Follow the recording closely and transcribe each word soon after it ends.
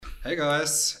Hey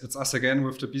guys, it's us again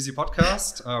with the BZ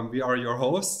podcast. We are your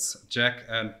hosts, Jack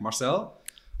and Marcel.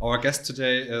 Our guest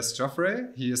today is Geoffrey.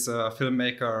 He is a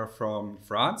filmmaker from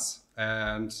France.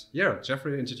 And yeah,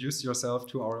 Geoffrey, introduce yourself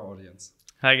to our audience.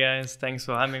 Hi guys, thanks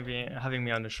for having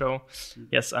me on the show.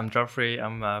 Yes, I'm Geoffrey.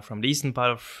 I'm from the eastern part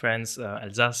of France,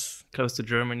 Alsace, close to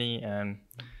Germany, and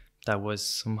that was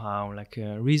somehow like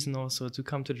a reason also to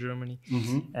come to Germany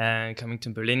and coming to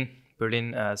Berlin.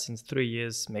 Berlin since 3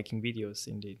 years, making videos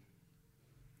indeed.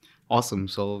 Awesome.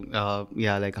 So,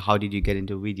 like, how did you get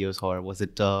into videos, or was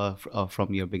it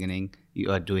from your beginning you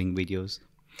are doing videos?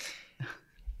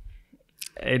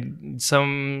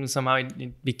 Somehow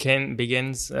it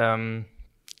begins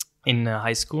in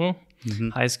high school.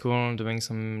 High school, doing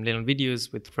some little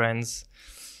videos with friends,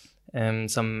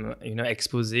 and some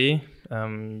expose.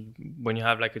 When you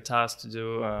have like a task to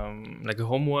do, like a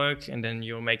homework, and then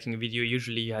you're making a video.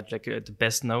 Usually, you had like the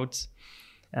best notes.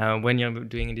 When you're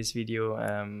doing this video,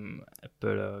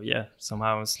 but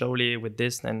somehow slowly with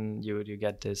this, then you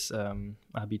get this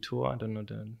Abitur. I don't know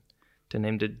the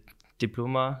name, the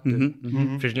diploma,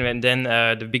 and then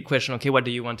the big question: okay, what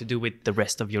do you want to do with the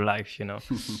rest of your life? So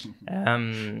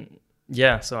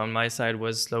on my side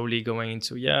was slowly going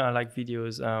into I like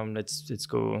videos. Let's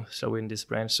go slow in this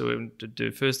branch. So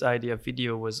the first idea of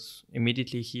video was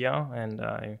immediately here, and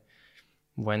I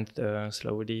went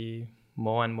slowly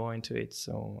more and more into it.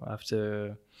 So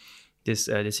after this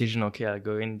decision, okay, I'll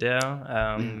go in there.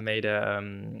 Made a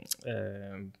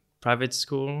private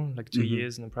school, like 2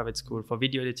 years in a private school for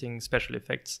video editing, special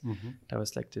effects. That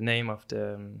was like the name of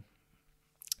the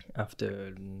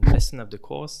lesson of the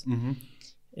course.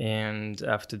 And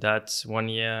after that, 1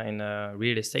 year in a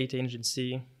real estate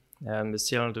agency,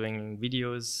 still doing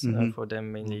videos for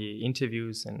them, mainly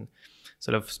interviews and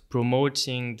sort of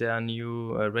promoting their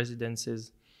new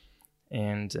residences.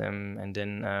 And then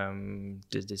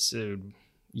this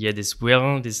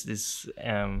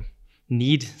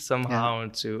need somehow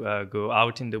to go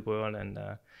out in the world and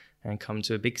come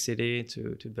to a big city,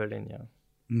 to Berlin.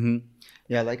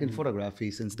 Like in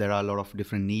photography, since there are a lot of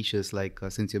different niches, like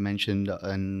since you mentioned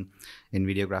in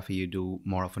videography you do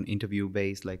more of an interview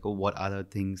based, like what other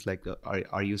things, like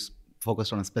are you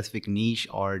focused on a specific niche,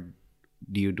 or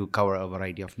do you cover a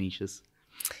variety of niches?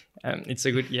 It's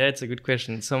a good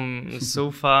question.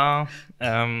 So far,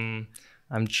 I'm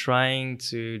trying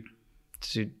to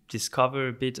discover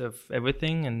a bit of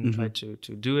everything and try to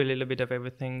do a little bit of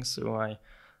everything. So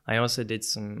I also did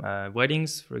some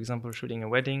weddings, for example, shooting a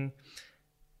wedding,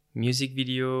 music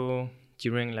video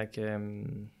during like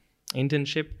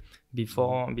internship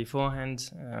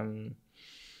beforehand,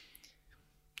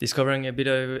 discovering a bit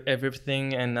of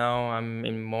everything, and now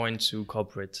I'm more into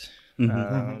corporate.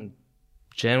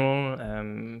 General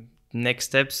next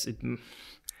steps, it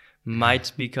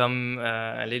might become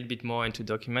a little bit more into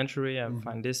documentary. I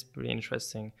find this pretty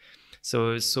interesting.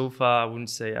 So far I wouldn't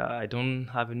say I don't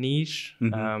have a niche,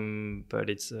 but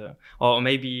it's or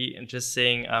maybe just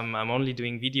saying I'm only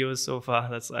doing videos so far.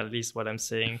 That's at least what I'm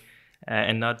saying,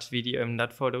 and not video,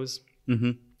 not photos.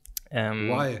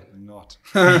 Why not?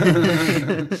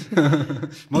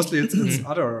 Mostly it's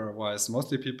otherwise.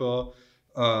 Mostly people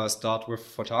start with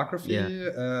photography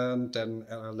and then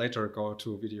later go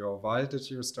to video. Why did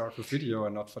you start with video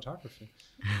and not photography?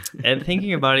 And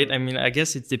thinking about it, I mean, I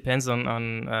guess it depends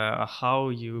on how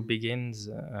you begin,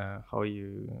 the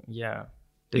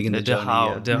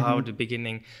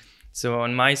beginning. So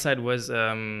on my side was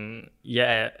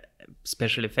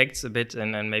special effects a bit,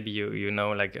 and maybe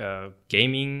like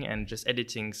gaming and just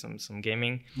editing some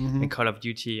gaming. And Call of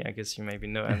Duty, I guess you maybe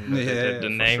know the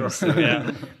names. Sure. So,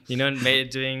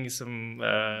 doing some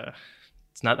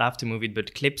it's not after movie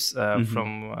but clips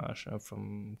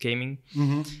from gaming.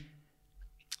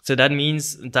 So that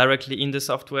means directly in the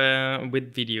software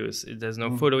with videos. There's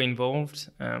no photo involved.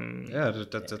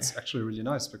 That's actually really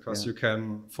nice because you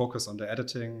can focus on the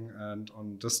editing and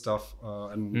on this stuff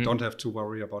and don't have to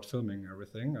worry about filming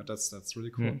everything. That's really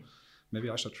cool.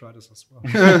 Maybe I should try this as well.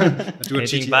 Do a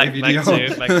GTA video.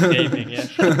 Back to gaming, yeah.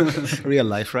 Real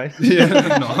life, right?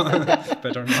 No,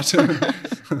 better not.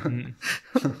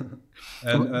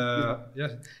 And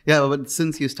but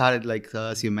since you started, like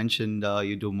as you mentioned,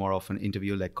 you do more of an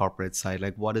interview, like corporate side.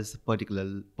 Like, what is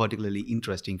particularly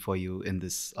interesting for you in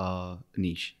this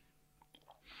niche?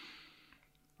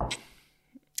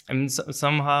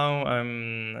 Somehow,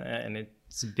 and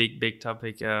it's a big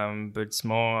topic, but it's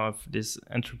more of this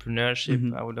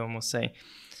entrepreneurship. I would almost say,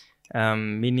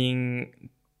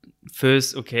 meaning.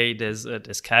 First, okay, there's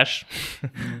cash.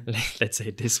 Let's say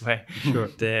it this way. Sure.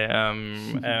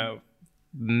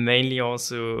 Mainly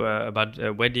also about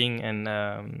wedding and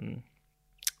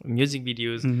music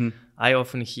videos. I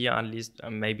often hear, at least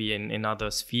maybe in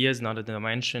other spheres, in other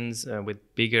dimensions, with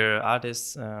bigger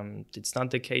artists, it's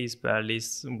not the case, but at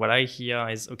least what I hear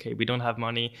is, okay, we don't have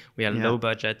money, we are low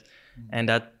budget, and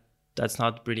that's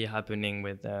not really happening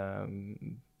with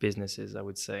businesses, I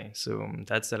would say. So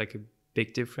that's like a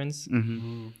big difference.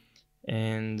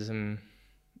 And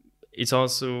it's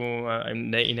also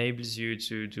enables you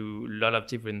to do a lot of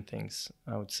different things,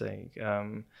 I would say.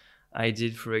 I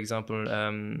did, for example,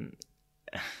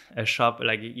 a shop,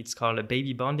 like it's called a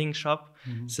baby bonding shop.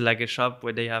 So like a shop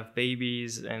where they have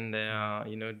babies and they are,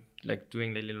 like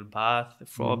doing a little bath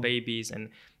for babies and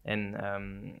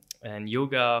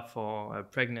yoga for a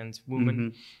pregnant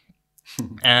woman.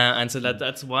 And so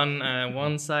that's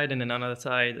one side, and then another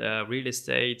side, real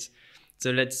estate.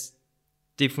 So that's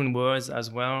different words as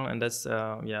well, and that's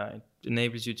it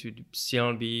enables you to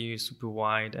still be super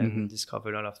wide and discover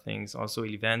a lot of things. Also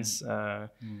events,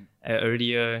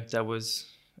 earlier that was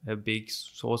a big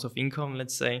source of income,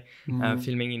 let's say,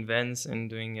 filming events and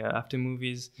doing after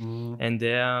movies. And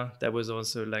that was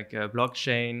also like a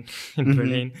blockchain in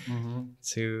Berlin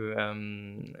to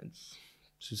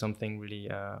something really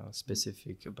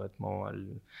specific, but more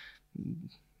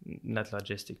not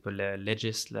logistic, but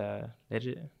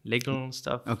legal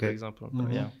stuff, for example.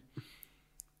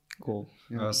 Cool.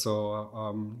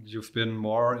 So you've been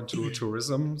more into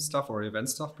tourism stuff or event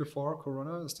stuff before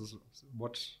Corona? Is this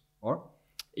what? Or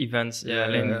events?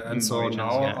 And so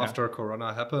now after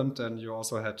Corona happened, and you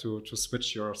also had to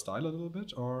switch your style a little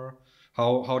bit, or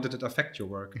how did it affect your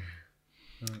work?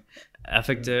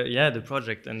 Affect the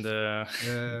project and the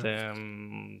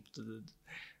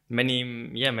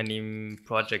many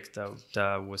projects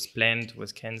that was planned were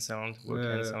cancelled.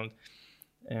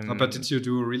 But did you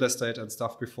do real estate and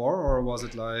stuff before, or was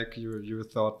it like you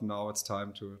thought now it's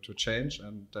time to change,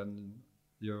 and then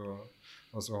you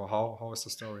also how is the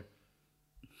story?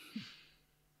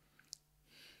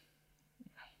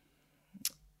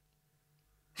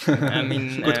 I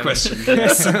mean, good question.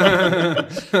 Yes.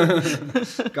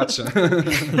 Gotcha.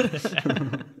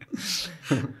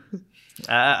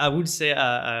 I would say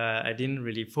I didn't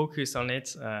really focus on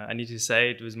it. I need to say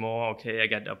it was more, okay, I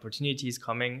got opportunities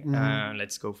coming,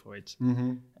 let's go for it.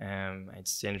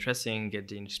 It's interesting, get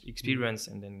the experience,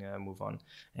 and then move on.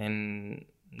 And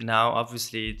now,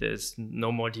 obviously, there's no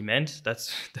more demand.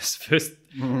 That's the first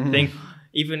thing.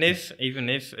 Even if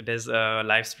there's a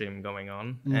live stream going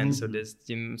on, and so there's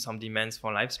some demands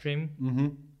for live stream.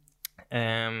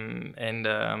 And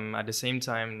at the same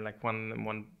time, like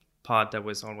one part that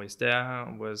was always there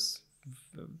was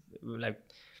like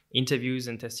interviews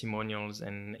and testimonials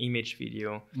and image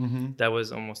video. That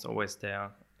was almost always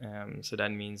there. So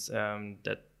that means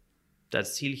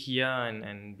that's still here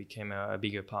and became a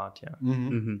bigger part.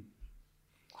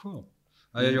 Cool.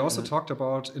 You also talked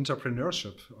about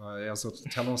entrepreneurship. So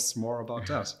tell us more about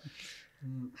that.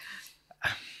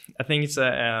 I think it's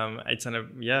a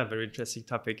very interesting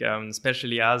topic,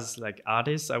 especially as like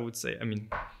artists. I would say, I mean,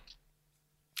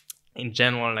 in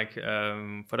general, like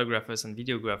photographers and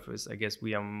videographers, I guess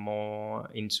we are more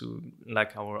into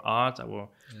like our art,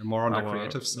 more on the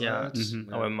creative side,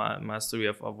 our mastery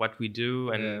of what we do,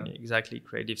 and exactly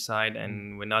creative side,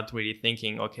 and we're not really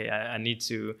thinking, okay, I need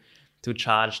to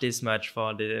charge this much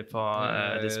for this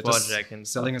project, and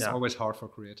selling stuff, is always hard for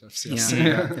creatives. Yes.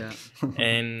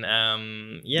 And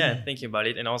thinking about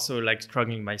it, and also like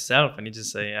struggling myself, I need to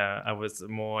say I was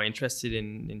more interested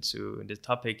into the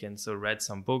topic, and so read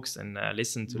some books and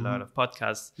listened to a lot of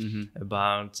podcasts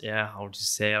about how to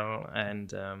sell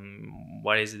and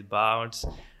what is it about.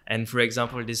 And for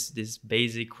example, this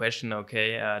basic question,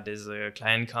 okay, there's a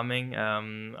client coming,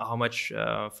 how much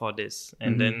for this?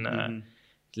 And then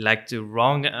like the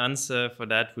wrong answer for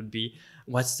that would be,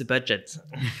 what's the budget?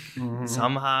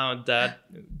 Somehow that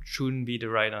shouldn't be the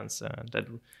right answer. That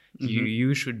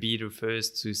you should be the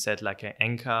first to set like an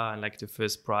anchor and like the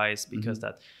first price, because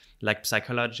that like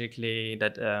psychologically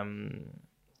that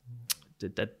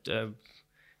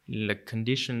like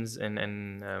conditions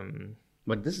and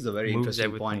but this is a very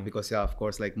interesting point, because of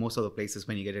course, like most of the places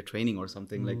when you get a training or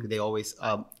something, like they always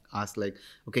ask like,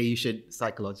 okay, you should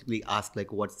psychologically ask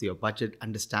like, what's your budget,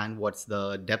 understand what's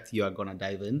the depth you are going to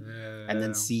dive in, and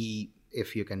then see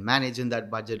if you can manage in that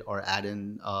budget or add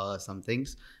in some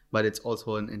things. But it's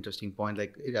also an interesting point,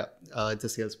 like it's a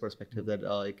sales perspective that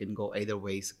it can go either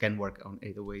ways, can work on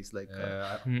either ways. Like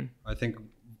I think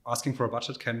asking for a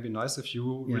budget can be nice if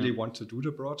you really want to do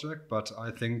the project, but I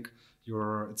think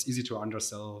it's easy to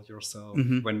undersell yourself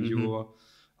when you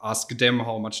ask them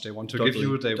how much they want to give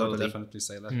you. They will definitely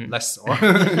say less. Or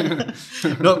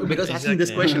no, because asking this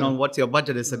question on what's your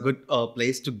budget is a good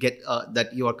place to get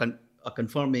that you are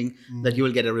confirming that you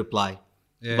will get a reply.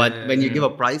 But when you give a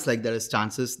price, like there is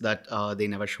chances that they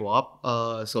never show up.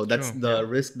 So that's the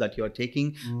risk that you're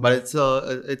taking. But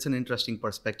it's an interesting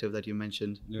perspective that you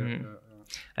mentioned.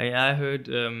 I heard,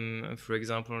 for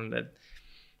example, that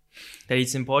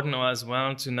it's important as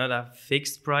well to not have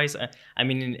fixed price. I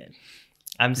mean,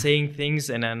 I'm saying things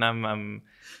and I'm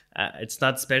it's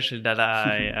not special that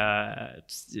I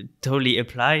totally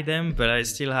apply them, but I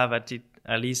still have at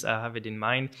least I have it in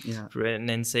mind. And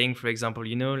then saying, for example,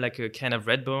 like a can of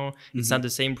Red Bull, it's not the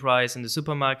same price in the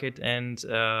supermarket and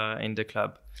in the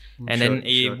club. And then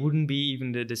it wouldn't be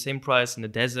even the same price in the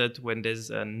desert when there's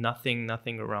nothing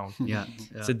around.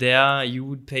 So there you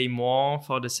would pay more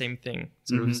for the same thing,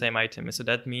 so the same item. So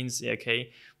that means,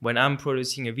 okay, when I'm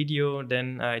producing a video,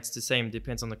 then it's the same.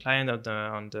 Depends on the client,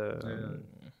 on the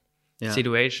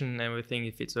situation, everything,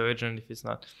 if it's urgent, if it's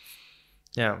not.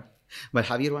 But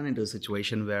have you run into a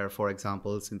situation where, for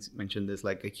example, since you mentioned this,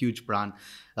 like a huge brand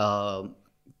having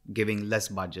a less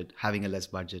budget?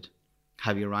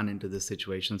 Have you run into these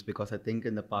situations? Because I think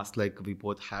in the past, like we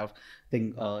both have,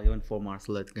 even for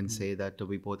Marcel, I can say that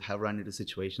we both have run into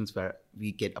situations where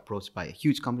we get approached by a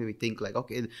huge company. We think like,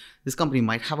 okay, this company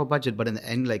might have a budget, but in the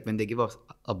end, like when they give us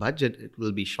a budget, it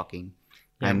will be shocking.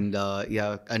 And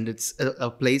it's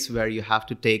a place where you have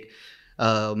to take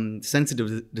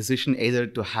sensitive decision, either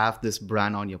to have this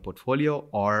brand on your portfolio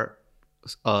or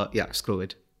screw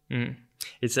it.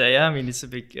 It's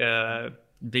a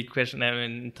big question. I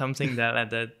mean, something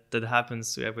that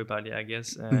happens to everybody, I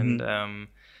guess. And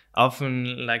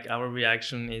often, like, our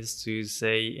reaction is to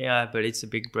say, but it's a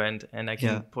big brand and I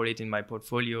can put it in my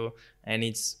portfolio and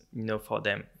it's for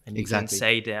them. And you can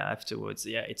say there afterwards,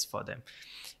 it's for them.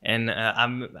 And I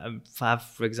have,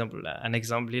 for example,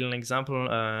 little example,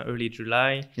 early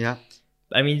July.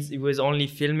 I mean, it was only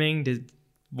filming. There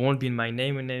won't be my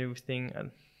name and everything.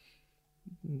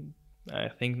 I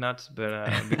think not, but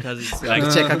because it's like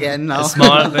check again now.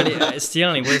 Small, but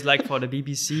still, it was like for the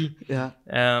BBC.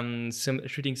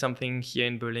 Shooting something here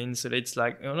in Berlin, so it's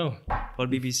like, for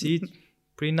BBC,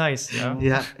 pretty nice.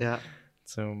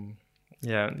 So,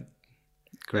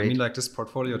 great. I mean, like, this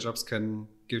portfolio jobs can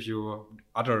give you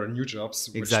other new jobs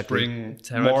which bring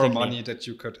more money that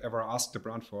you could ever ask the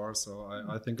brand for. So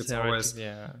I think it's always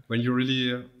when you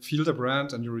really feel the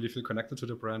brand and you really feel connected to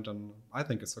the brand, and I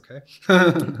think it's okay.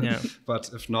 But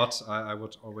if not, I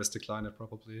would always decline it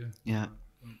probably.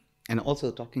 And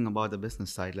also talking about the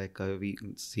business side, like we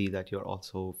see that you're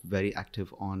also very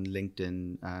active on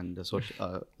LinkedIn and the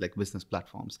social like business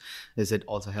platforms. Is it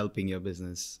also helping your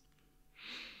business?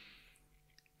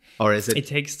 Or is it? It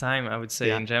takes time, I would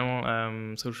say, in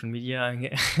general. Social media,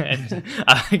 and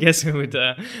I guess you would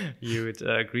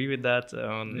agree with that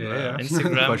on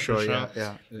Instagram. For sure.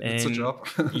 It's a job.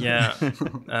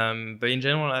 But in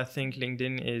general, I think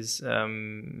LinkedIn is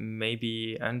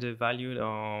maybe undervalued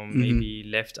or maybe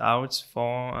left out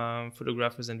for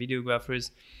photographers and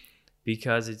videographers,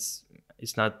 because it's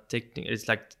not technical. It's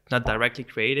like not directly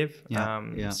creative.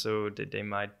 So they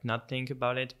might not think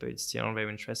about it, but it's still very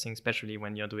interesting, especially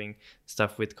when you're doing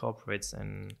stuff with corporates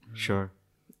and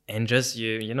and just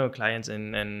clients.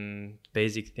 And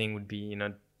basic thing would be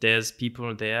there's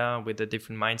people there with a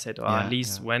different mindset, or at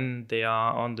least when they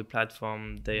are on the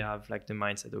platform, they have like the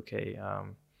mindset,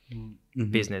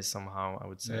 business somehow, I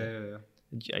would say.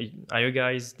 Are you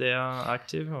guys there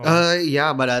active? Or?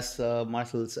 But as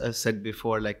Marcel said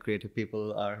before, like creative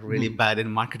people are really bad in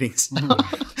marketing stuff.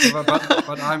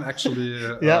 but I'm actually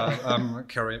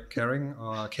caring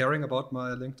about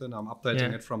my LinkedIn. I'm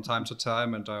updating it from time to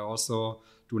time, and I also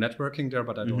do networking there,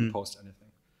 but I don't post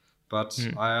anything. But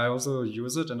I also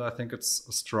use it, and I think it's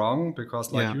strong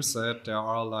because, like you said, there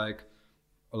are like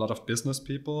a lot of business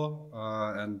people,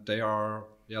 and they are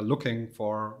looking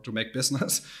to make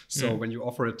business. So when you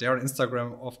offer it there on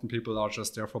Instagram, often people are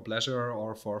just there for pleasure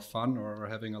or for fun or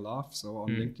having a laugh. So on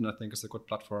LinkedIn, I think it's a good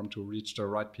platform to reach the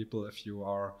right people if you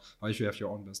have your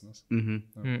own business.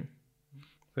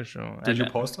 For sure. Did you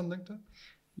post on LinkedIn?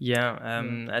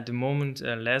 At the moment,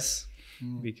 less.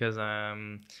 Because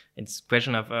it's a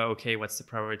question of what's the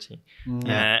priority,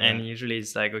 and usually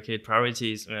it's like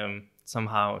priority is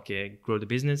somehow grow the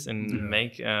business and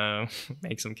make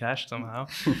some cash somehow.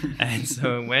 And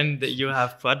so when you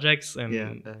have projects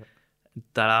and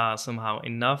that are somehow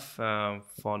enough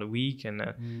for the week, and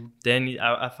then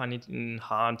I find it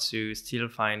hard to still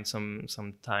find some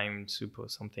time to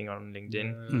post something on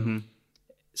LinkedIn.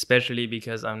 Especially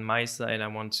because on my side, I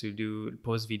want to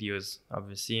post videos,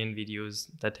 obviously, and videos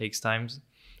that takes time,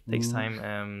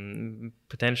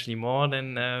 potentially more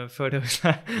than photos.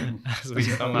 As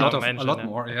we a lot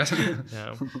more,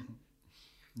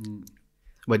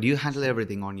 But do you handle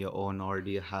everything on your own, or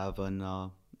do you have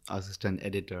an assistant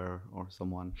editor or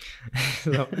someone?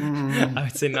 So, I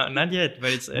would say not yet,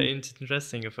 but it's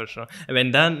interesting for sure. I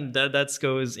mean, that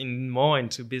goes in more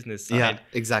into business side. Yeah,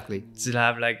 exactly. To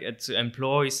have to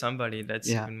employ somebody, that's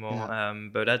even more. Yeah.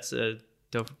 But that's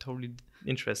totally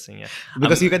interesting. Yeah,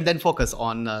 because you can then focus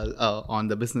on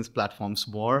the business platforms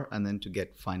more, and then to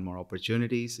find more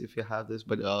opportunities if you have this.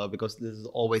 But because this is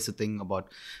always a thing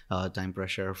about time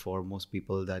pressure for most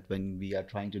people, that when we are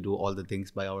trying to do all the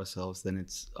things by ourselves, then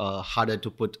it's harder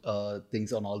to put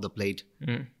things on all the plate.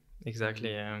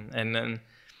 Exactly. And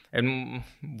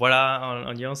what are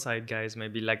on your side, guys?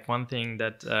 Maybe like one thing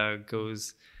that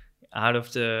goes out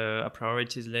of the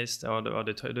priorities list or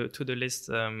the to-do list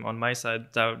on my side,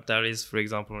 that is, for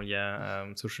example,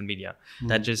 social media.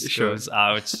 That just goes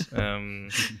out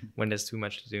when there's too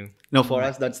much to do. No, for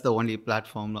us, that's the only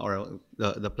platform, or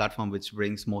the platform which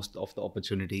brings most of the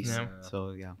opportunities. Yeah.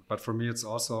 So yeah. But for me, it's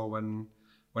also when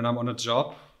I'm on a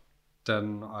job,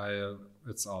 then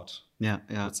it's out. Yeah.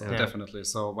 It's out, definitely.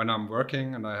 So when I'm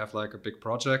working and I have like a big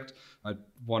project, I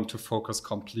want to focus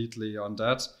completely on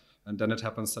that. And then it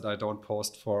happens that I don't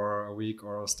post for a week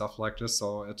or stuff like this.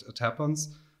 So it happens.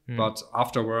 But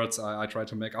afterwards, I try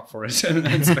to make up for it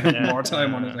and spend more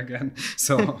time on it again.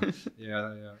 So,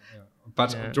 yeah.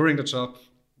 But during the job,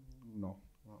 no.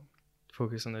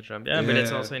 Focus on the job. Yeah, but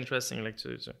it's also interesting, like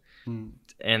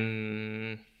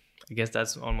and I guess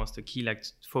that's almost the key, like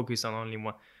to focus on only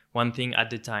one thing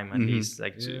at a time, at least,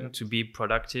 like to be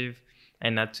productive.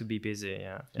 And not to be busy,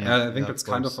 I think it's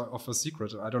kind of a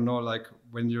secret. I don't know, like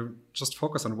when you just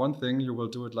focus on one thing, you will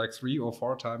do it like 3 or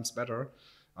 4 times better.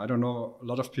 I don't know, a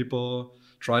lot of people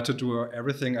try to do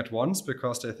everything at once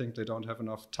because they think they don't have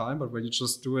enough time. But when you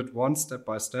just do it one step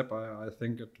by step, I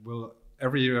think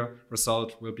every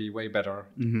result will be way better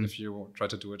if you try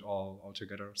to do it all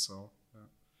together. So,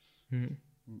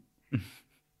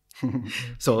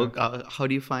 So how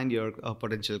do you find your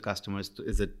potential customers?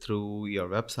 Is it through your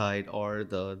website or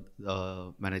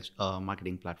the managed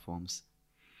marketing platforms?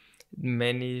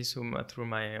 Many through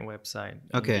my website.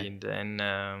 Okay. Indeed. And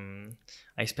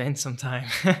I spent some time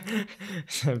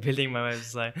building my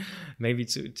website, maybe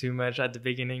too much at the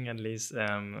beginning at least.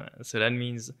 So that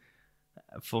means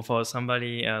for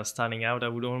somebody starting out, I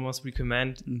would almost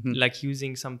recommend like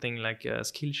using something like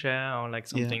Skillshare or like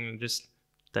something just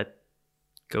that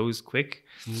goes quick.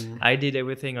 I did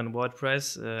everything on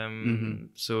WordPress,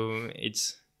 so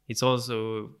it's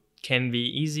also can be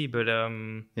easy, but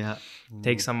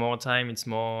takes some more time. It's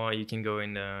more, you can go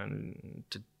in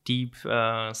the deep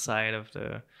side of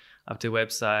the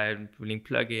website, putting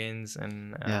plugins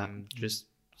and just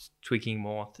tweaking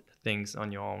more things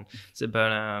on your own. So, but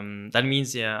that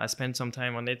means I spent some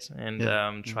time on it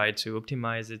and try to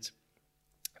optimize it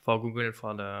for Google,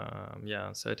 for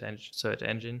the search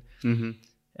engine.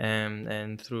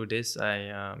 And through this,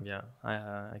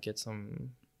 I get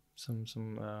some how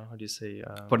do you say,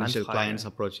 potential clients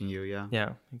approaching you.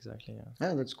 Yeah, exactly.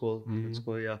 Yeah, that's cool. That's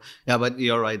cool. Yeah, but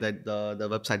you're right that the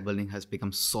website building has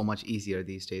become so much easier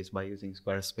these days by using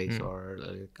Squarespace or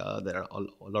there are a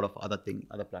lot of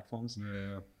other platforms.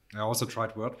 Yeah. I also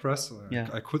tried WordPress.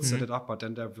 I could set it up, but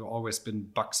then there have always been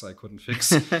bugs I couldn't fix.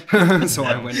 So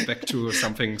I went back to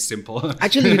something simple.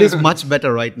 Actually, it is much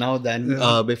better right now than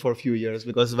before a few years,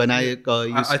 because when I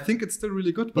think it's still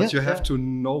really good, but you have to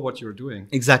know what you're doing.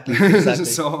 Exactly.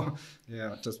 So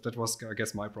that was, I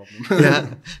guess, my problem.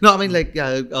 No, I mean, like,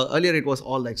 earlier it was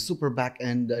all like super back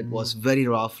end. It was very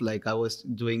rough. Like I was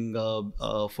doing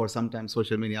for some time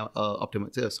social media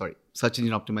search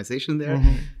engine optimization there.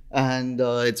 And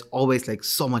it's always like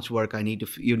so much work.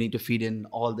 You need to feed in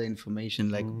all the information,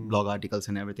 like blog articles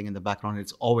and everything in the background.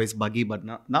 It's always buggy, but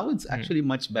now it's actually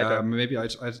much better. Maybe I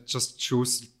just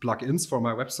choose plugins for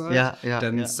my website.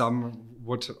 Then some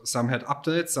had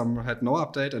updates, some had no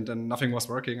update, and then nothing was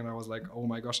working, and I was like, oh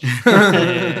my gosh.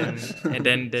 And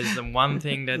then there's the one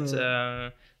thing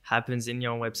that happens in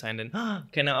your website, and then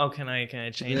can I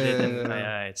change it? And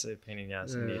it's a pain in the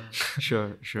ass. Indeed.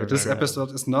 Sure. This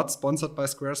episode is not sponsored by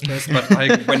Squarespace, but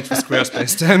I went to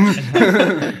Squarespace then,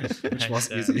 which was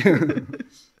easy.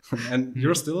 And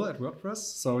you're still at WordPress,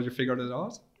 so you figured it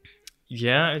out?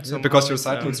 Yeah, it's because your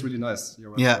site looks really nice.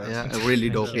 Really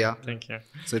dope. Thank you.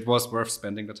 So it was worth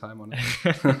spending the time on it.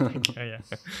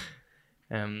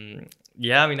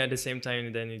 I mean, at the same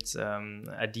time, then it's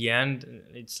at the end,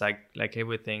 it's like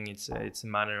everything. It's a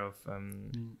matter of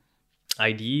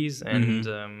ideas and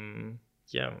I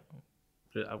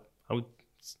would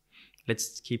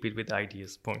let's keep it with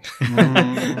ideas. Point.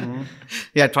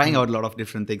 Yeah, trying out a lot of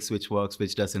different things, which works,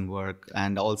 which doesn't work,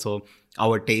 and also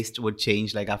our taste would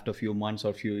change like after a few months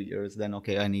or few years. Then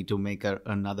okay, I need to make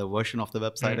another version of the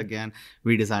website again,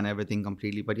 redesign everything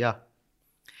completely. But yeah,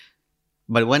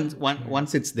 but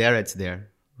once it's there, it's there,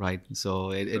 right?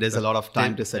 So it is a lot of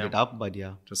time to set it up, but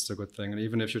yeah, just a good thing. And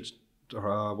even if you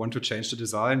want to change the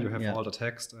design, you have all the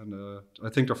text, and I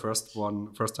think the first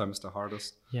time is the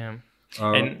hardest. Yeah.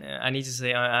 And I need to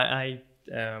say, I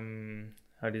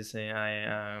how do you say,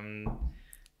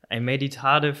 I made it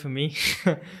harder for me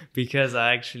because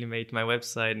I actually made my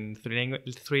website in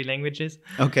three languages.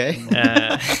 Okay.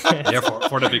 Yeah,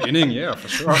 for the beginning, yeah, for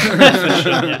sure. For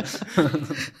sure, yeah.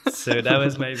 So that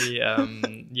was maybe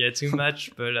too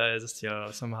much, but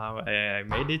still somehow I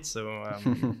made it. So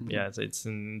so it's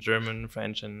in German,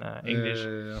 French, and English.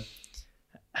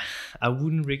 I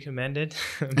wouldn't recommend it,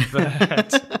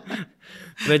 but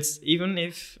even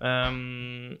if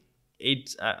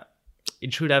it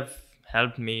should have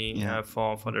helped me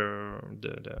for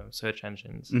the search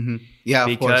engines. Yeah,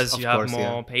 because you have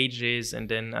more pages, and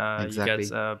then you get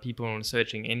people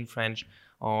searching in French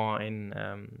or in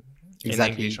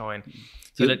English, or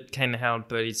so that can help,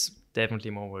 but it's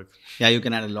definitely more work. Yeah, you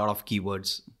can add a lot of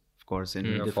keywords. Course in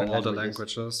different for all the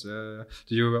languages. Yeah.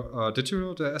 Did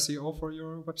you do the SEO for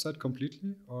your website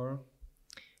completely, or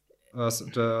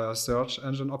the search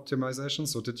engine optimization?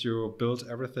 So did you build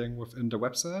everything within the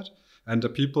website? And the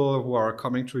people who are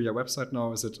coming to your website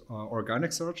now, is it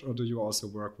organic search, or do you also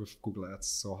work with Google Ads?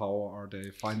 So how are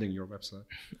they finding your website?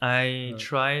 I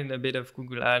tried a bit of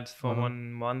Google Ads for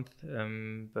 1 month,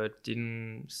 but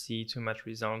didn't see too much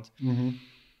result.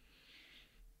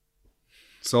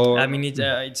 So I mean, it's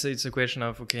a question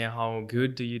of how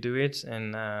good do you do it,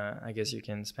 and I guess you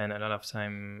can spend a lot of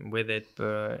time with it.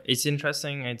 But it's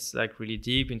interesting. It's like really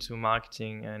deep into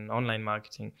marketing and online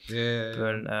marketing.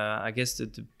 But I guess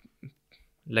the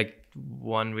like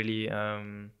one really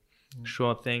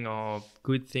sure thing or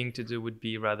good thing to do would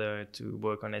be rather to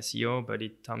work on SEO. But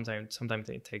sometimes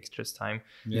it takes just time.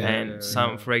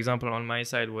 For example, on my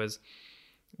side was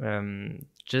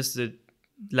just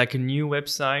like a new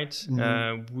website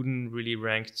wouldn't really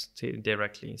rank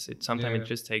directly. So sometimes it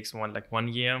just takes 1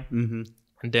 year, and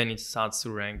then it starts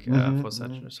to rank for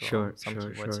such. Sure.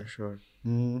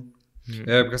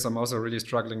 Yeah, because I'm also really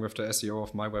struggling with the SEO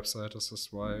of my website. This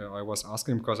is why I was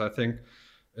asking, because I think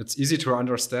it's easy to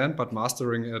understand, but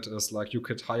mastering it is like you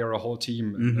could hire a whole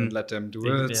team and let them do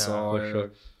it. So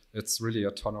it's really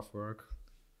a ton of work.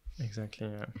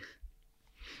 Exactly. Yeah.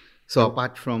 So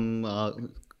apart from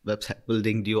website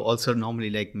building, do you also normally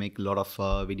like make a lot of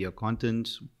video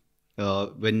content?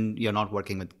 When you're not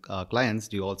working with clients,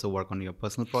 do you also work on your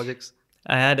personal projects?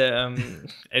 I had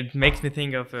it makes me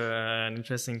think of an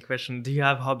interesting question. Do you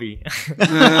have hobby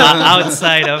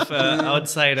outside of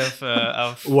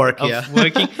work?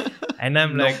 Working? And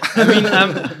I'm like,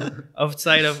 I'm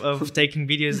outside of taking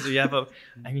videos. Do you have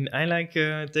I like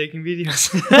taking videos.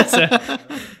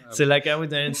 so like I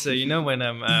would answer, when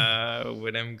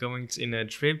I'm going in a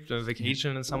trip, a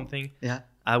vacation or something. Yeah.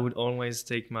 I would always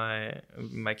take my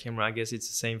camera. I guess it's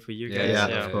the same for you guys.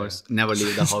 Yeah, of course. Never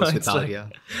leave the house without.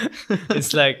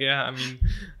 It's like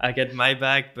I get my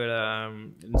bag, but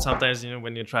sometimes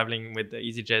when you're traveling with the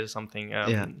EasyJet or something,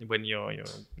 when you're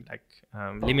like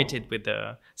limited with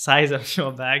the size of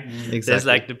your bag, there's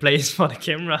like the place for the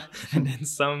camera, and then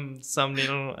some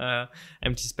little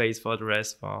empty space for the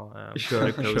rest for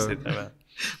close it.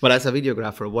 But as a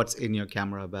videographer, what's in your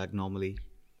camera bag normally?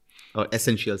 Or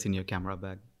essentials in your camera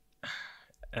bag?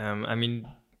 I mean,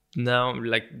 now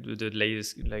like the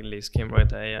latest camera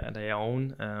that I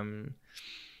own.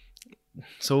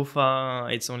 So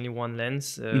far, it's only one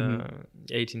lens,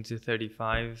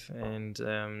 18-35, and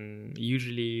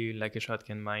usually like a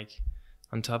shotgun mic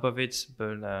on top of it,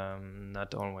 but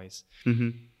not always.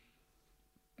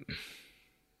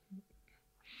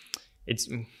 It's.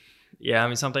 Yeah, I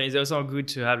mean, sometimes it's also good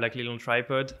to have like a little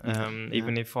tripod.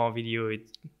 Even if for video,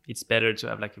 it's better to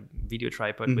have like a video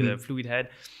tripod with a fluid head.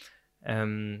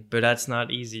 But that's not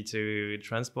easy to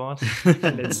transport,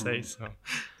 let's say so.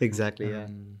 Exactly, yeah.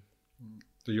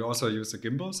 Do you also use a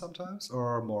gimbal sometimes,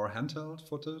 or more handheld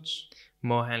footage?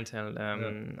 More handheld.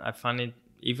 I find it,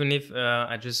 even if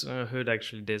I just heard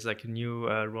actually there's like a new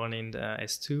Ronin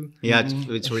S2. Yeah,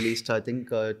 it's released I think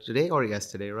today or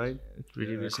yesterday, right?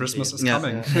 Really Christmas is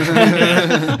coming. So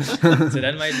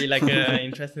that might be like an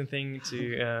interesting thing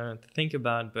to think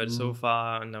about, but so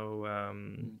far no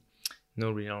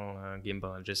real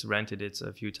gimbal. I just rented it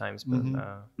a few times, but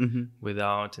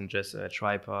without, and just a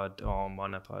tripod or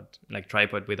monopod, like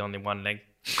tripod with only one leg.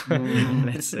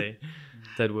 Let's say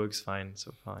that works fine so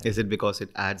far. Is it because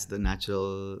it adds the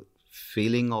natural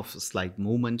feeling of slight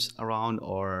movements around,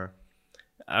 or?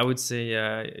 I would say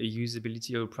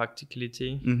usability or practicality,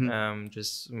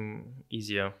 just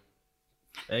easier.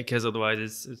 Because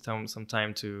otherwise it's some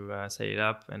time to set it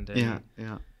up, and then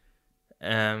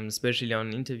especially on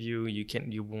an interview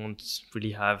you won't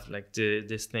really have like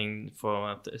this thing for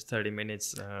 30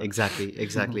 minutes. Exactly.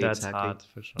 That's hard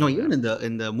for sure. No, even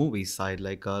in the movie side,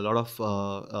 like a lot of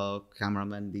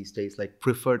cameramen these days like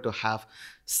prefer to have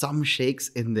some shakes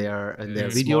in their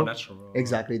video. More natural.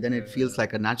 Exactly. Then it feels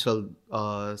like a natural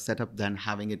setup than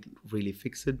having it really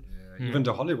fixed. Even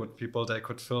the Hollywood people, they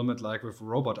could film it like with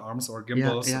robot arms or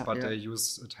gimbals, but they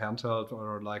use it handheld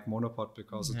or like monopod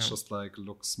because it just like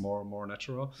looks more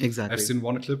natural. Exactly. I've seen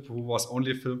one clip who was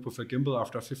only filmed with a gimbal.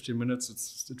 After 15 minutes,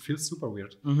 it feels super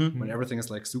weird. When everything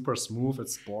is like super smooth,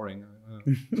 it's boring.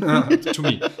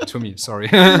 To me, sorry.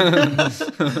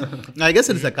 I guess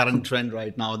it's a current trend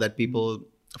right now that people,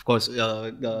 of course,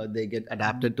 they get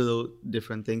adapted to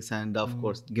different things, and of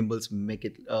course, gimbals make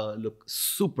it look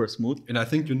super smooth. And I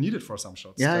think you need it for some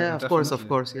shots. Yeah, of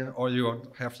course, yeah. Or you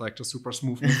have like the super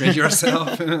smooth movement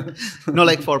yourself. No,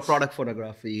 like for product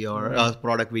photography or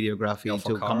product videography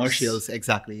to cars. Commercials,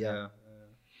 exactly.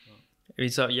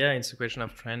 It's a question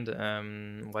of trend.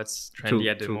 What's trendy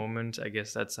at the moment? I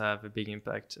guess that's have a big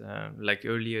impact. Like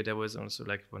earlier, there was also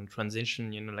like one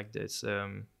transition, like this.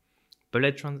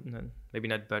 Bullet maybe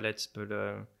not bullets, but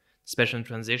special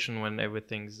transition when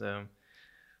everything's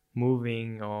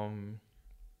moving, or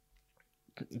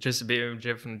just a bit of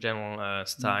different general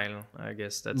style. I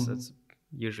guess that's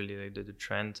usually like the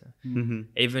trend.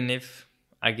 Even if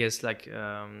I guess like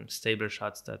stable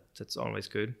shots, that's always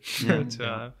good to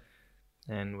have,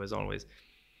 and was always.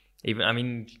 Even I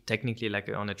mean, technically, like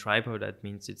on a tripod, that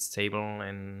means it's stable,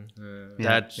 and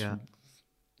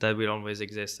that will always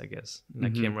exist, I guess.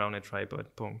 Like camera on a tripod,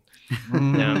 boom.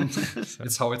 So.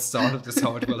 It's how it started, it's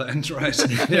how it will end, right?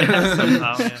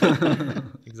 Somehow,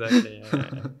 exactly.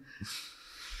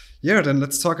 Then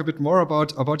let's talk a bit more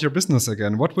about your business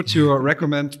again. What would you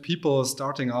recommend people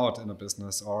starting out in a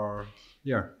business, or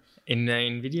in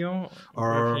video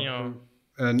or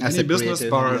any business,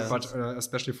 but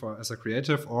especially as a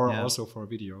creative, or also for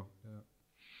video?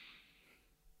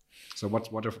 So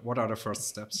what are the first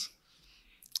steps?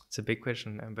 It's a big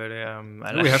question, but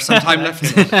we have some time left.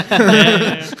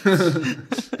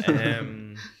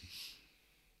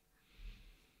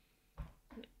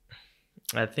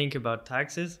 I think about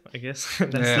taxes, I guess.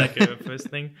 That's like a first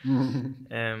thing.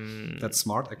 That's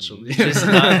smart, actually. Just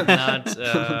not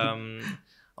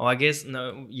I guess,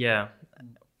 no,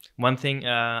 one thing,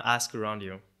 ask around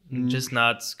you. Just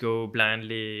not go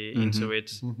blindly into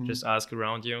it. Just ask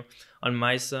around you. On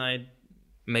my side,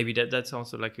 maybe that's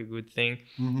also like a good thing.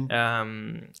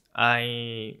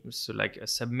 I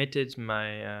submitted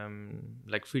my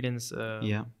like freelance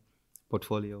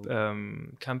portfolio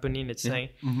company, let's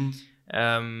say,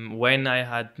 when I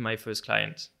had my first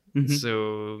client.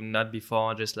 So not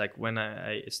before, just like when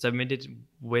I submitted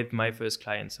with my first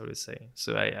client, so to say.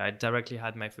 So I directly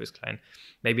had my first client.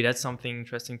 Maybe that's something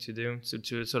interesting to do. So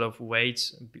to sort of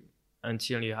wait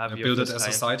until you have your build it first as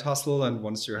client. a side hustle, and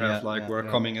once you have work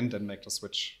coming in, then make the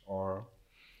switch, or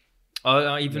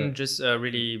even just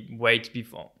really wait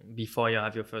before you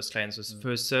have your first client. So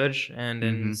first search, and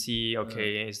then see,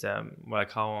 is there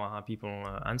like how are people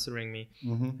answering me,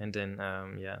 and then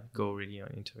go really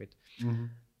into it.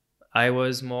 I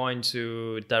was more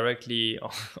into directly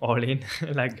all in,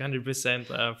 like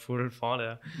 100% full for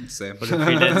the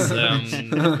freelance.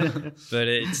 But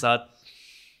it's not.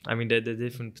 I mean, the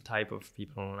different type of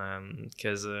people,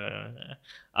 because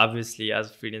obviously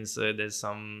as a freelancer,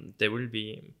 there will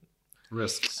be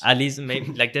risks. At least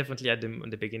maybe, like definitely at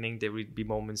the beginning, there will be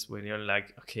moments when you're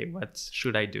like, okay, what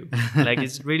should I do? Like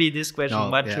it's really this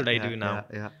question, what should I do now?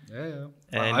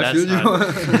 And I feel you.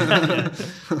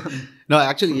 No,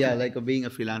 actually, like being a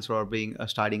freelancer or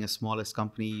starting a smallest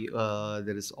company,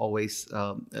 there is always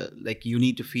like you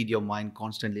need to feed your mind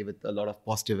constantly with a lot of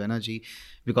positive energy,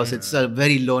 because it's a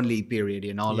very lonely period,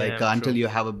 until you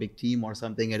have a big team or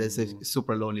something, it is a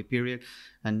super lonely period.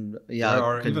 And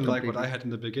or even like what I had in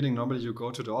the beginning, normally you go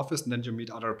to the office and then you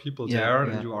meet other people there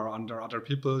and you are under other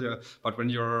people. But when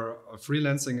you're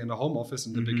freelancing in a home office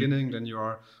in the beginning, then you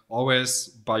are always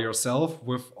by yourself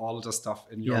with all the stuff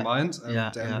in your mind.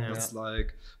 And then it's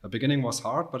like the beginning was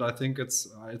hard, but I think it's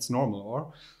normal,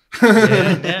 or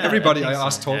everybody I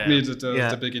asked told me that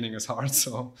the beginning is hard.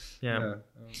 So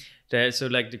so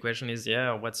like the question is,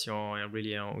 what's your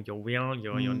will,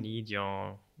 your need,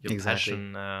 your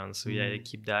passion. So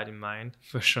keep that in mind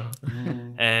for sure.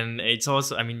 And it's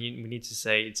also, I mean, we need to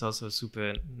say it's also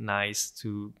super nice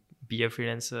to be a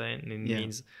freelancer, and it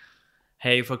means,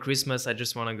 hey, for Christmas I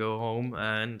just want to go home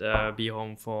and be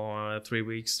home for 3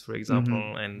 weeks, for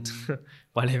example, and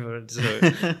whatever. So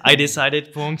I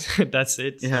decided, point. That's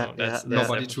it. Yeah, so that's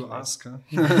nobody to ask. Huh?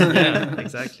 Yeah,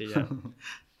 exactly. Yeah.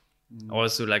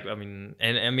 Also, like, I mean,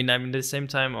 and I mean, at the same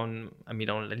time, on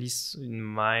at least in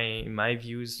my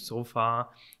views so far,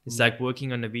 it's like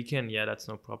working on the weekend. Yeah, that's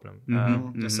no problem.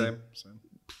 The same.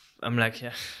 I'm like,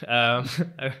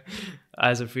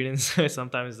 as a freelancer,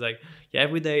 sometimes like,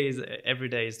 every day is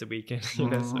the weekend. You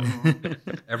know, so.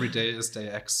 Every day is day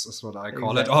X is what I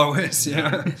call it always.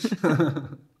 Yeah.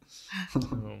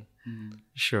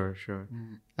 Sure.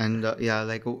 And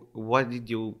like,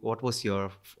 what was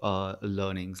your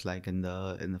learnings like in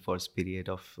the first period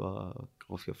of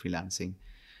your freelancing?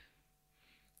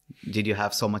 Did you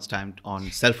have so much time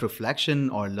on self-reflection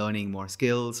or learning more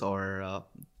skills, or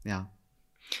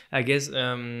I guess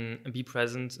be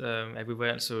present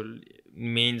everywhere. So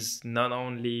means not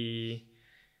only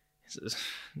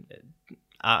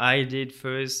I did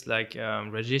first like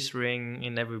registering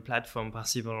in every platform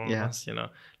possible, you know,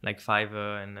 like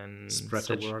Fiverr and then spread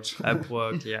the word.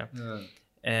 Upwork,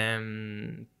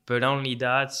 but only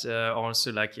that,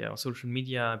 also like social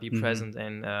media, be present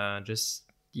and just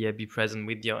be present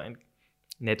with your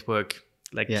network.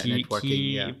 Like key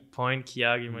key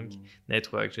argument,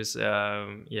 network. Just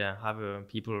have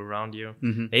people around you.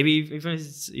 Maybe even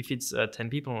if it's 10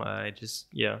 people, just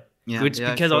good,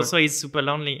 because also it's super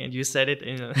lonely, and you said it.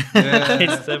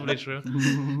 It's definitely true.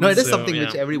 No, it is something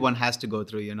which everyone has to go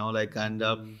through, you know. Like, and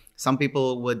some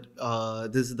people would.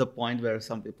 This is the point where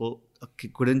some people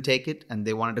couldn't take it, and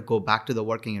they wanted to go back to the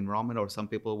working environment, or some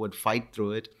people would fight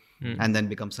through it and then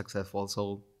become successful.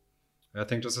 So. I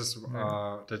think this is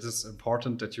that is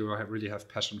important, that you really have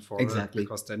passion for it,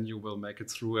 because then you will make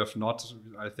it through. If not,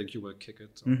 I think you will kick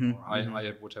it.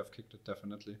 I would have kicked it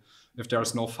definitely. If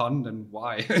there's no fun, then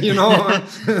why? You know.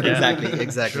 Exactly.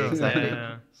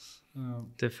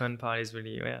 The fun part is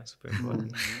really super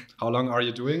important. How long are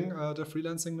you doing the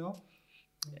freelancing now?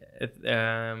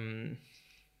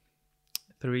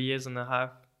 3 years and a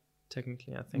half,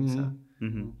 technically. I think so.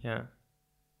 Yeah,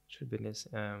 should be this.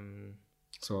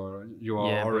 So you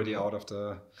are already out of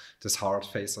this hard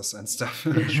phases and stuff.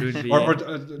 Should be.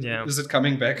 Is it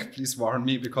coming back? Please warn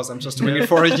me, because I'm just doing it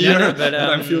for a year, but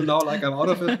I feel now like I'm out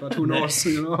of it. But who knows?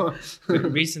 You know.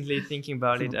 Recently, thinking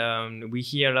about it, we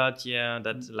hear a lot,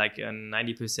 that like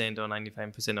 90% or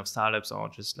 95% of startups or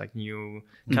just like new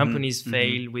companies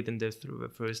fail within the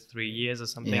first 3 years or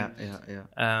something.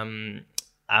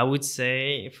 I would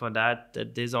say for that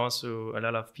there's also a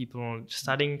lot of people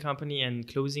starting a company and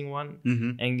closing one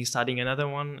and starting another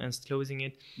one and closing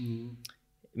it.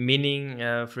 Meaning,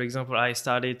 for example, I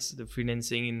started the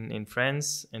freelancing in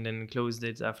France and then closed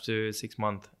it after 6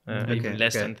 months, even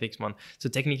less than 6 months. So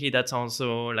technically that's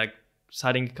also like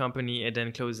starting a company and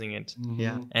then closing it.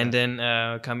 And then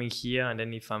coming here, and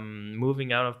then if I'm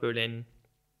moving out of Berlin,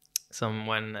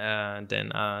 someone then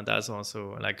that's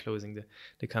also like closing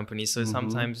the company. So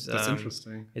sometimes that's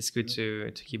interesting. It's good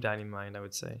to keep that in mind, I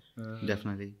would say.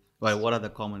 Definitely. Well, what are the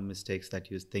common mistakes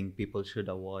that you think people should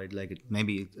avoid? Like,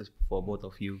 maybe for both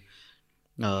of you,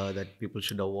 that people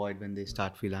should avoid when they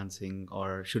start freelancing,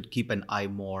 or should keep an eye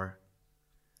more?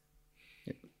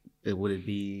 Would it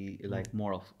be like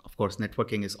more of course,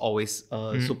 networking is always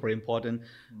super important,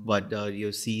 but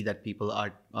you see that people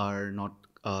are not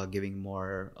giving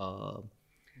more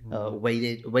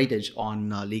weightage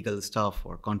on legal stuff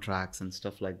or contracts and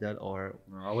stuff like that, or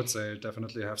I would say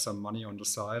definitely have some money on the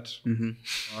side Sure.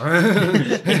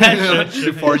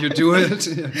 before you do it,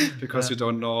 because you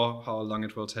don't know how long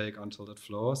it will take until it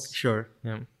flows. Sure.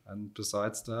 And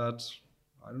besides that,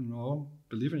 I don't know,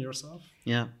 believe in yourself.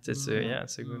 It's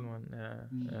a good one.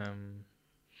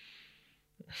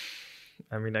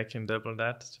 I mean, I can double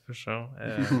that for sure.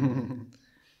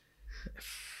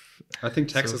 I think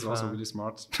tax is also really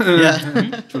smart.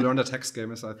 To learn the tax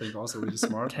game is, I think, also really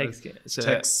smart.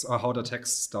 Tax, how the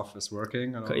tax stuff is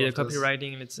working. And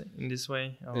copywriting in this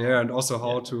way. And also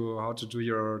how to do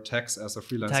your tax as a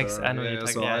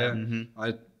freelancer.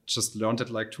 I just learned it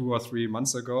like 2 or 3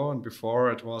 months ago, and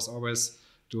before it was always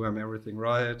do everything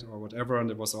right or whatever, and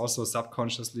it was also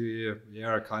subconsciously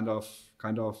kind of.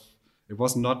 It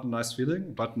was not a nice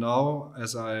feeling, but now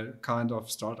as I kind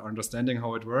of start understanding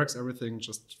how it works, everything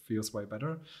just feels way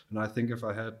better. And I think if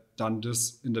I had done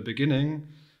this in the beginning,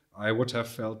 I would have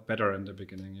felt better in the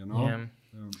beginning, you know?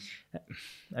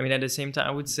 I mean, at the same time,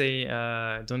 I would say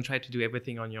don't try to do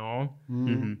everything on your own.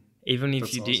 even if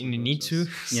That's you also didn't good, need to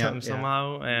yes.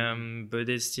 somehow, but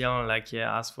they still like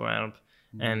ask for help.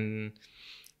 And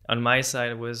on my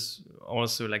side was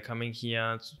also like coming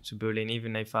here to Berlin,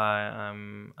 even if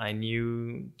I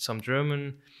knew some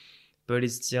German, but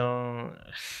it's still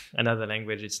another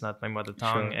language. It's not my mother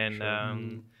tongue,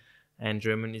 and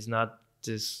German is not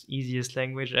the easiest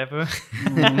language ever.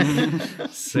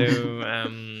 So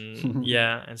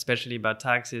yeah, especially about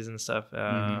taxes and stuff.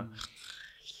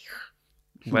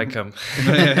 Welcome.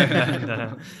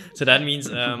 And, so that means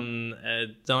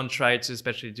don't try to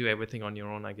especially do everything on your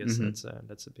own. I guess that's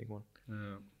a big one.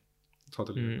 Yeah,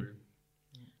 totally agree.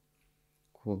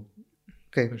 Cool.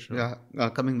 Okay. Sure.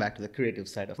 Coming back to the creative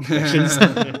side of the questions,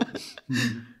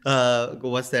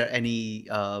 was there any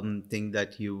thing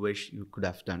that you wish you could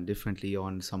have done differently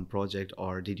on some project,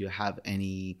 or did you have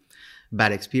any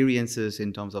bad experiences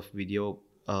in terms of video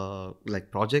like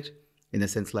project? In the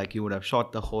sense, like you would have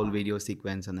shot the whole video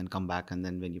sequence and then come back, and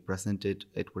then when you present it,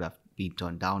 it would have been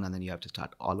turned down, and then you have to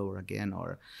start all over again.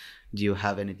 Or do you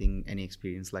have any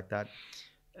experience like that?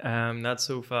 Not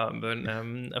so far, but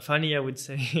funny I would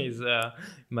say is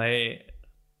my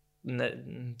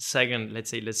second, let's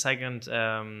say the second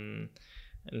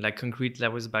like concrete.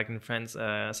 That was back in France.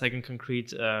 Second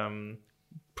concrete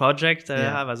project that I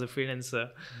have as a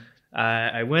freelancer.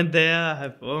 I went there, I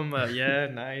have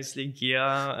nicely gear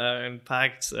and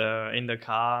packed in the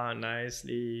car,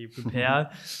 nicely prepared,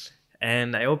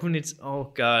 and I opened it.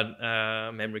 Oh God,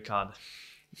 memory card.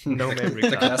 No memory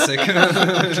card. Classic.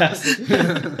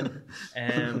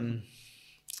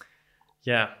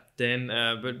 Yeah. Then,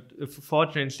 but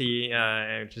fortunately,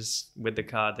 just with the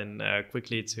card and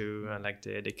quickly to like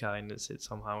the car in the seat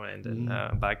somehow, and then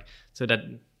back. So that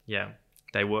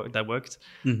that worked.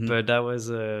 But that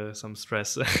was some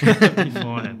stress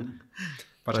beforehand.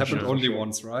 But happened only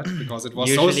once, right? Because it was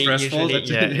usually, so stressful.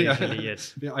 Usually,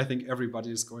 yes. Yeah, I think everybody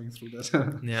is going through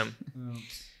that. Yeah.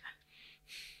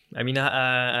 I mean,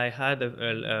 I had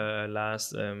a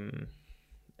last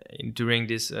during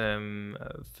this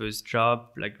first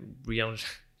job, like real.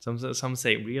 Some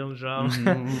say real job.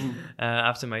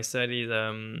 After my studies,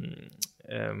 how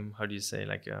do you say,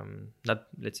 like not,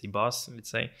 let's say, boss, let's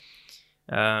say.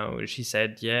 She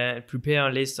said, prepare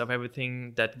a list of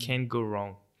everything that can go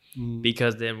wrong,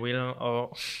 because there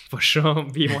will for sure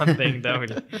be one thing that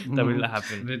will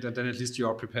happen. Then at least you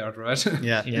are prepared, right?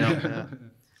 Yeah.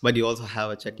 But you also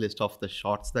have a checklist of the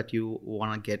shots that you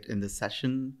want to get in the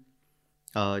session.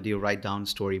 Do you write down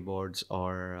storyboards,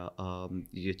 or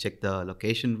you check the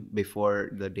location before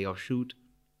the day of shoot?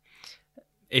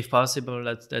 If possible,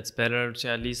 that's better to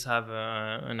at least have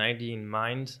an idea in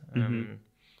mind.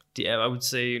 I would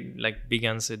say, like, big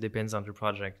answer depends on the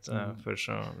project, for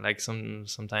sure. Like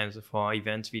sometimes for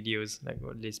event videos, like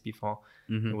at least before,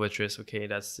 we're just okay.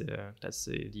 That's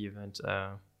the event.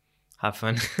 Have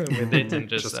fun with it and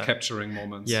just capturing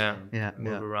moments.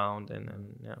 Move around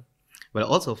and. But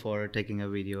also for taking a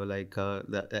video, like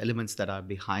the elements that are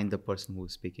behind the person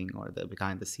who's speaking, or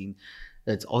behind the scene,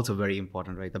 it's also very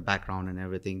important, right? The background and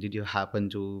everything. Did you happen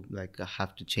to like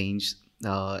have to change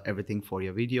everything for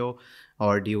your video,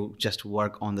 or do you just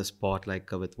work on the spot,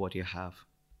 like with what you have?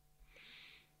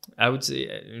 I would say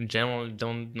in general,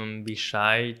 don't be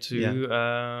shy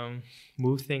to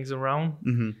move things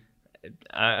around.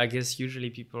 I guess usually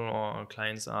people or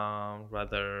clients are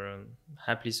rather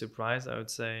happily surprised, I would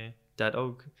say, that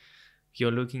you're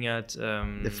looking at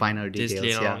the finer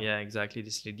details. Exactly,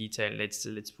 this little detail.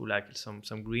 Let's put like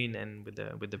some green and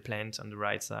with the plant on the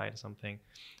right side or something,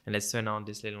 and let's turn on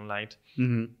this little light.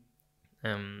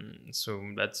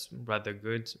 So that's rather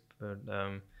good, but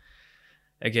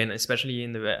again, especially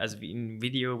in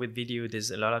video, there's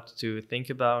a lot to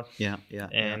think about.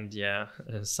 And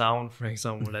sound, for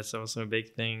example, that's also a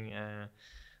big thing.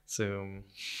 So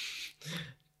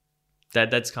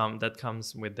that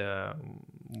comes with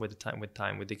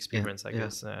time, with experience, I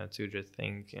guess, to just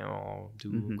think,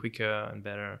 do quicker and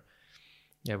better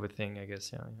everything, I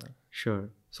guess. Sure.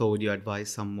 So would you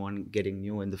advise someone getting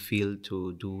new in the field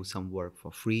to do some work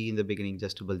for free in the beginning,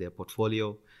 just to build their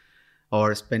portfolio,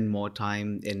 or spend more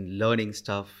time in learning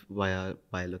stuff by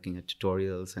looking at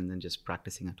tutorials and then just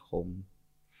practicing at home?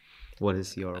 What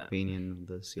is your opinion on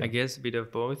this? I guess a bit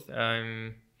of both.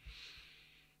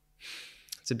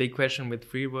 It's a big question with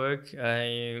free work.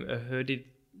 I heard it.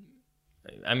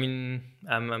 I mean,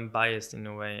 I'm biased in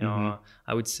a way, or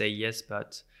I would say yes,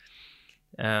 but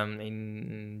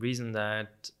in reason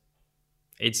that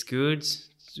it's good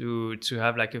to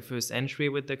have like a first entry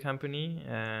with the company,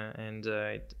 and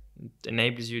it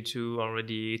enables you to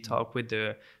already talk with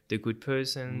the good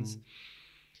persons.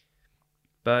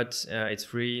 but it's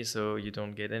free, so you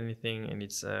don't get anything, and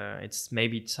it's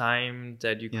maybe time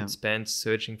that you could spend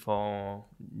searching for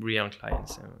real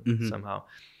clients somehow.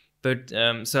 But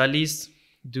so at least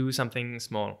do something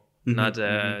small, not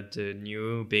the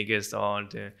new biggest or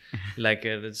the like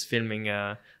that's filming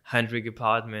 100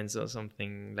 apartments or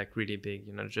something like really big.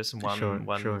 Just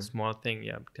one small thing.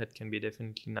 Yeah, that can be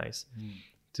definitely nice.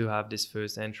 To have this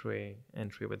first entry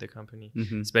with the company,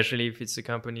 especially if it's a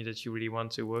company that you really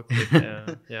want to work with.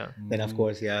 Then of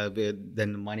course,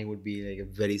 then money would be like a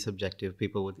very subjective.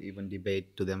 People would even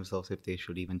debate to themselves if they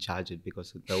should even charge it,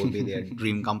 because that would be their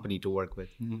dream company to work with.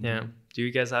 Yeah. Do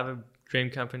you guys have a dream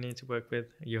company to work with?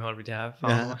 You already have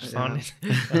found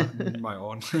it. My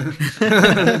own.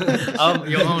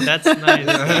 Your own. That's nice.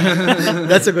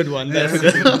 That's a good one. That's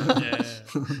good.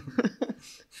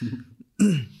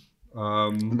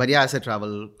 But yeah, as a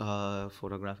travel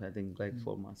photographer, I think like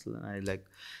for Marcel and I like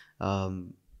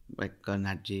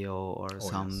Nat Geo or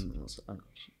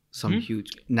some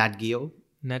huge Nat Geo,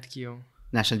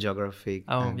 National Geographic.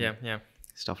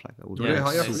 Stuff like that. Do they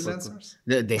hire freelancers?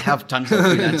 They have tons of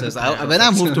freelancers. When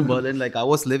I moved to Berlin, like I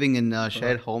was living in a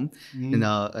shared home with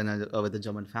a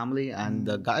German family, and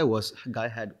the guy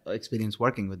had experience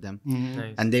working with them,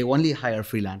 Nice. and they only hire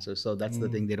freelancers. So that's the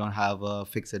thing; they don't have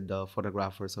fixed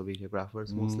photographers or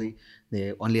videographers. Mostly,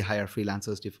 they only hire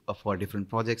freelancers for different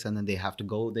projects, and then they have to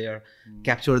go there,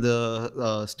 capture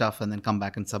the stuff, and then come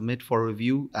back and submit for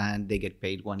review, and they get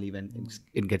paid only when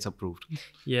it gets approved.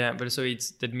 Yeah, but so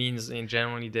that means in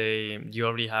general you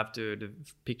already have the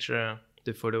picture,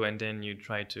 the photo, and then you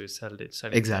try to sell it.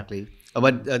 Exactly.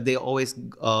 But they always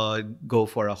go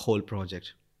for a whole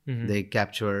project. They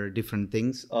capture different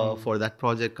things for that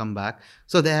project, come back.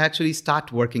 So they actually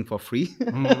start working for free.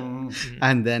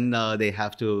 And then they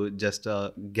have to just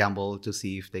gamble to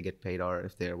see if they get paid or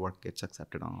if their work gets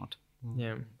accepted or not.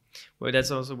 Yeah. Well,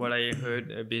 that's also what I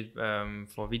heard a bit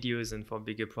for videos and for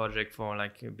bigger project, for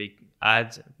like big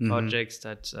ad projects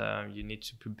that you need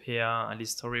to prepare at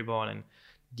least storyboard and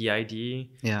the idea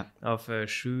of a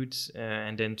shoot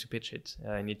and then to pitch it.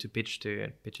 You need to pitch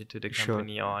it to the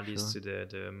company or at least to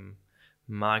the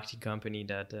marketing company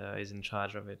that is in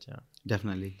charge of it. Yeah,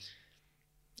 definitely.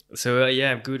 So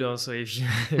good also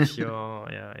if you're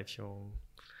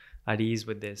at ease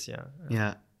with this.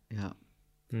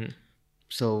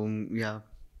 So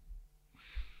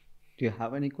do you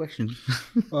have any questions?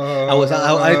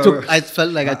 I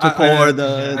felt like I took over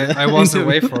the. I was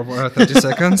away for 30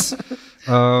 seconds.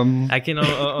 I can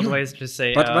always just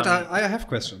say. But I have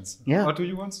questions. Yeah. Or do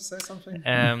you want to say something?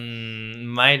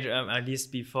 My at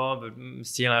least before, but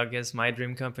still, I guess my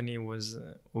dream company would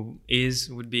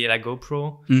be like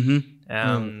GoPro.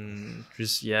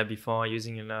 Just before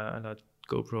using a lot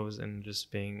GoPros and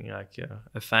just being like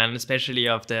a fan, especially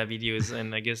of their videos,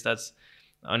 and I guess that's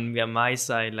on my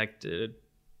side, like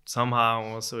somehow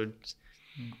also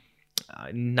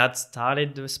not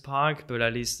started the spark, but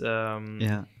at least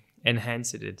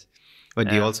enhanced it. But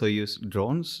do you also use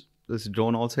drones? Does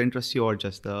drone also interest you, or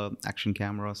just the action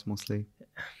cameras mostly?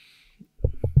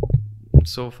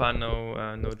 So far,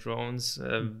 no drones,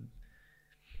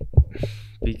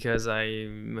 because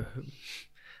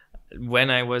when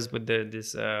I was with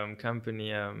this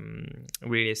company,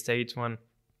 real estate one,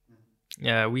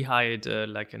 we hired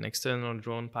like an external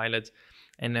drone pilot,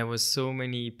 and there was so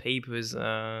many papers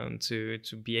to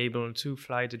be able to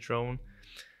fly the drone.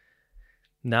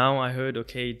 Now I heard,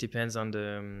 it depends on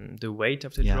the weight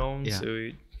of the drone,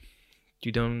 so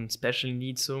you don't especially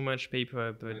need so much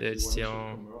paper, but it's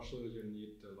still commercial. You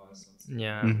need the license.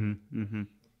 Yeah.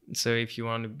 So if you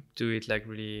want to do it like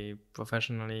really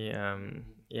professionally,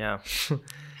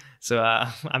 so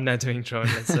I'm not doing drone,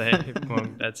 let's say. Well,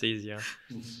 that's easier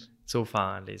so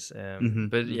far at least.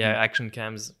 But action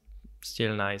cams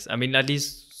still nice. I mean, at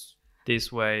least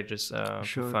this way, just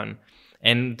for fun.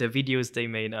 And the videos they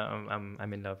made,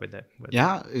 I'm in love with that.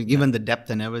 Even the depth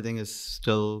and everything is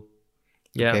still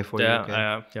okay for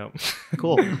you.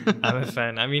 Cool. I'm a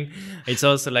fan. I mean, it's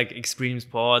also like extreme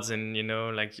sports, and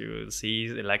like you see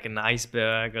like an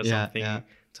iceberg or something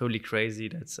totally crazy.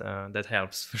 That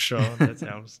helps for sure. That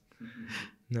helps.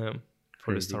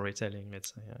 For the storytelling,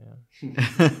 let's say.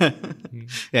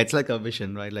 It's like a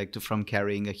vision, right? Like from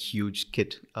carrying a huge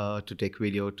kit to take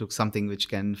video to something which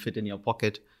can fit in your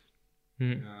pocket.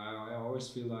 I always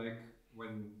feel like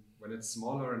when it's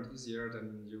smaller and easier,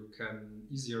 then you can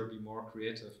easier be more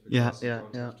creative, because you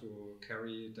don't have to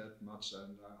carry that much.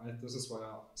 And this is why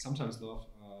I sometimes love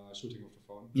shooting with the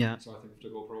phone. So I think with the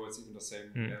GoPro it's even the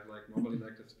same. You have like normally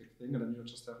like this big thing, and then you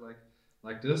just have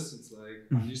like this. It's like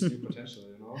unleash new potential,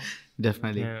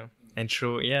 Definitely. and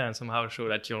somehow show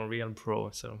that you're a real pro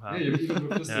somehow. Yeah, even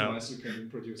with this device, you can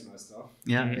produce nice stuff.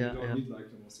 Yeah, you don't need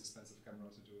like the most expensive camera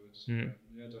to do it.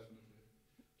 Yeah, definitely.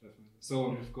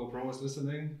 So if GoPro is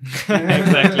listening,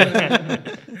 exactly,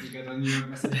 you get a new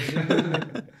message.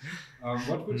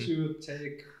 What would you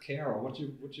take care, or what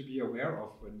would you be aware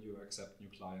of when you accept new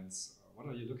clients? What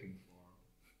are you looking for?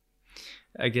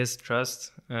 I guess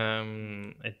trust.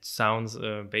 It sounds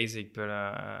basic,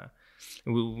 but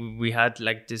we had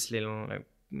like this little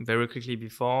very quickly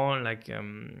before, like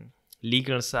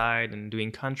legal side and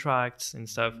doing contracts and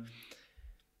stuff.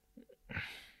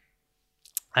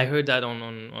 I heard that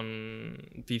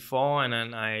on before, and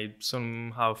then I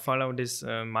somehow follow this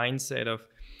mindset of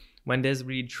when there's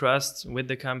really trust with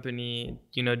the company,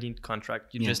 you don't need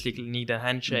contract. You just need a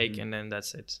handshake, and then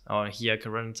that's it. Or here,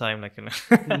 Corona time, like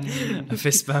a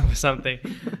fist bump or something,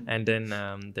 and then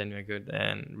we're good.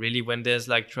 And really, when there's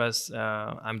like trust,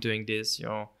 I'm doing this,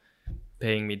 you're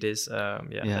paying me this.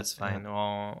 That's fine.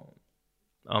 Or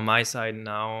on my side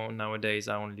nowadays,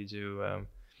 I only do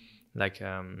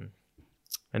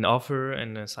an offer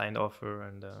and a signed offer,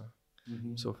 and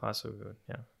so far so good.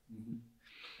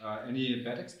 Any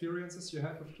bad experiences you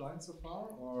had with clients so far,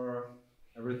 or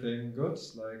everything good?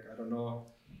 Like, I don't know,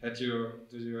 did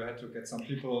you had to get some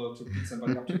people to beat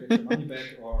somebody up to get your money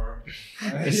back, or?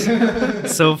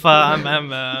 So far,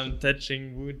 I'm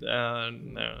touching wood.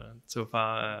 No, so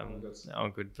far, all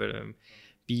good. But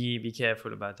be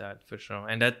careful about that for sure.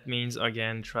 And that means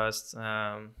again trust.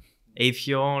 If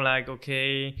you're like,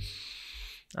 okay,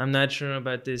 I'm not sure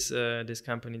about this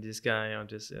company, this guy, or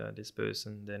this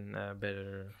person, then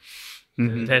better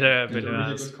better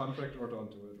really good contract, or don't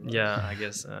do it, right? Yeah, I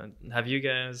guess. Have you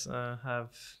guys have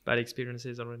bad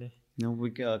experiences already? No,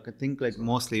 we I think like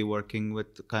mostly working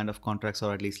with kind of contracts,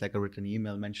 or at least like a written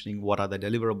email mentioning what are the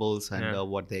deliverables and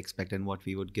what they expect and what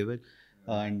we would give it.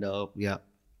 And I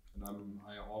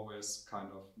always kind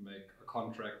of make a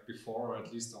contract before, or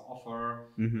at least an offer,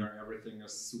 where everything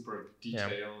is super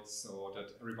detailed, so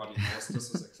that everybody knows this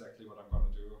is exactly what I'm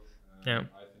going to do.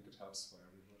 I think it helps for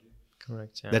everybody.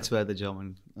 Correct. Yeah. That's where the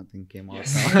German thing came out.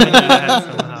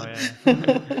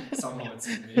 Somehow it's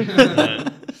in me.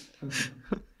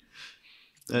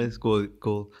 That is cool.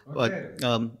 Okay.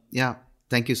 But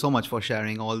thank you so much for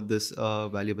sharing all this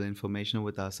valuable information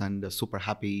with us, and super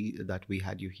happy that we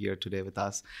had you here today with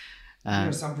us.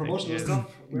 Some promotional stuff.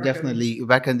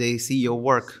 Where can they see your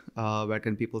work? Where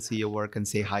can people see your work and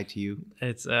say hi to you?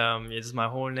 It's my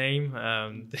whole name.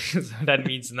 So that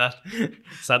means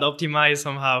it's not optimized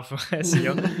somehow for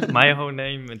SEO. My whole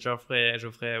name, Geoffrey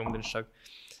Umdenstock.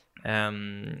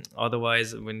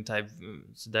 Otherwise, when type,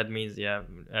 so that means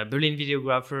Berlin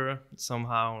videographer.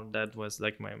 Somehow that was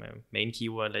like my main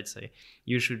keyword. Let's say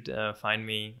you should find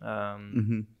me.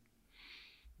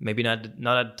 Maybe not at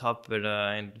the top, but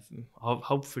and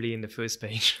hopefully in the first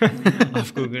page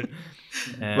of Google.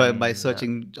 By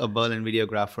searching a Berlin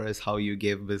videographer is how you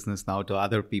gave business now to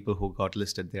other people who got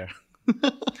listed there.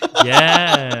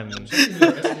 Yeah,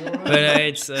 but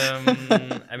it's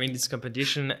it's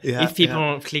competition. If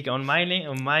people click on my link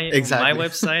on my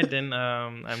website, then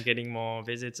I'm getting more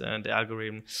visits, and the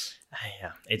algorithm.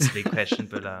 It's a big question,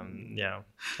 but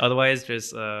Otherwise,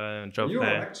 just drop. You are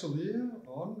actually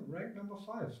on rank number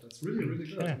 5. That's really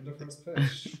good on the first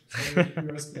page. So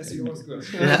your SEO is good.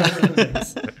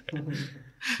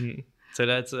 So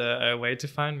that's a way to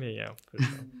find me. Yeah. For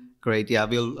sure. Great. Yeah,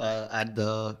 we'll add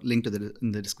the link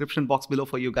in the description box below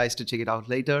for you guys to check it out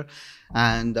later,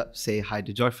 and say hi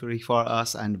to Geoffrey for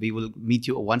us. And we will meet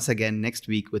you once again next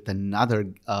week with another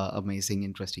amazing,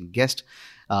 interesting guest.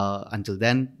 Until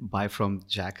then, bye from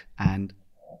Jack and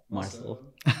Marcel.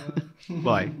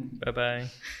 Bye. Bye-bye.